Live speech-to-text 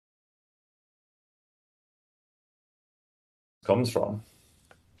comes from.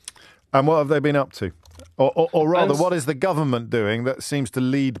 And what have they been up to? Or rather, And what is the government doing that seems to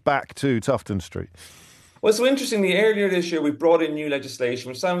lead back to Tufton Street? well, so interestingly, earlier this year we brought in new legislation,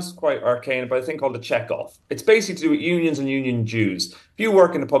 which sounds quite arcane, but I think called the check-off. It's basically to do with unions and union dues. If you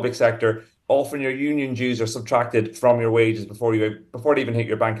work in the public sector, often your union dues are subtracted from your wages before they even hit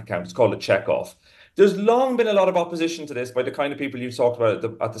your bank account. It's called a check-off. There's long been a lot of opposition to this by the kind of people you've talked about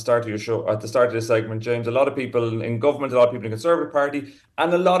at the start of your show, at the start of this segment, James. A lot of people in government, a lot of people in the Conservative Party,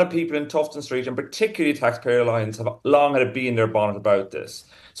 and a lot of people in Tufton Street, and particularly Taxpayer Alliance, have long had a bee in their bonnet about this.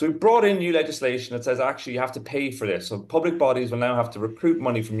 So we brought in new legislation that says actually you have to pay for this. So public bodies will now have to recruit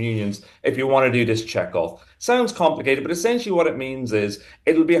money from unions if you want to do this check off. Sounds complicated, but essentially what it means is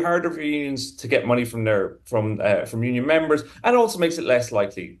it'll be harder for unions to get money from union members, and also makes it less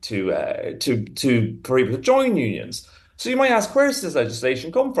likely to for people to join unions. So you might ask, where does this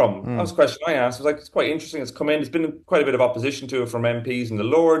legislation come from? That was a question I asked. I was like, it's quite interesting. It's come in. There's been quite a bit of opposition to it from MPs and the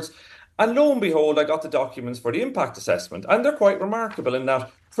Lords. And lo and behold, I got the documents for the impact assessment, and they're quite remarkable in that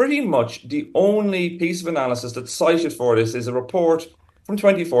pretty much the only piece of analysis that's cited for this is a report from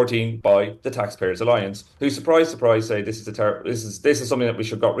 2014 by the Taxpayers Alliance, who, surprise, surprise, say this is something that we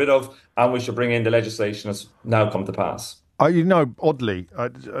should got rid of, and we should bring in the legislation that's now come to pass. Oddly,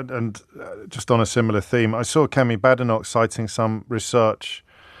 and just on a similar theme, I saw Kemi Badenoch citing some research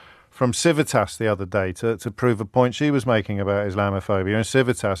from Civitas the other day to prove a point she was making about Islamophobia. And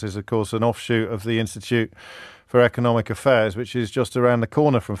Civitas is, of course, an offshoot of the Institute for Economic Affairs, which is just around the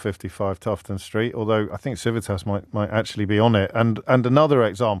corner from 55 Tufton Street, although I think Civitas might actually be on it. And another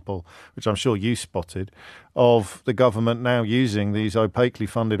example, which I'm sure you spotted, of the government now using these opaquely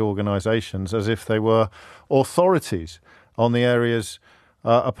funded organisations as if they were authorities on the areas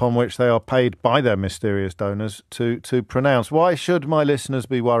upon which they are paid by their mysterious donors to pronounce. Why should my listeners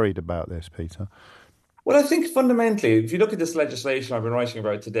be worried about this, Peter? Well, I think fundamentally, if you look at this legislation I've been writing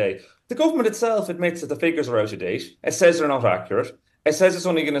about today, the government itself admits that the figures are out of date. It says they're not accurate. It says it's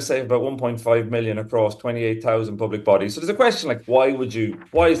only going to save about 1.5 million across 28,000 public bodies. So there's a question like, why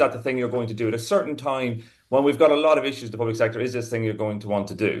is that the thing you're going to do at a certain time when we've got a lot of issues in the public sector? Is this thing you're going to want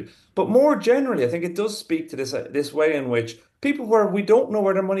to do? But more generally, I think it does speak to this way in which people where we don't know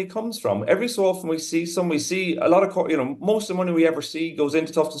where their money comes from. Every so often we see a lot of, most of the money we ever see goes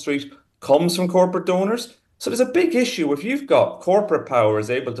into Tufton Street comes from corporate donors. So there's a big issue if you've got corporate powers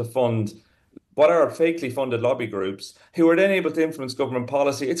able to fund what are fakely funded lobby groups who are then able to influence government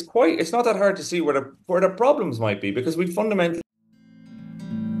policy. It's not that hard to see where the problems might be, because we fundamentally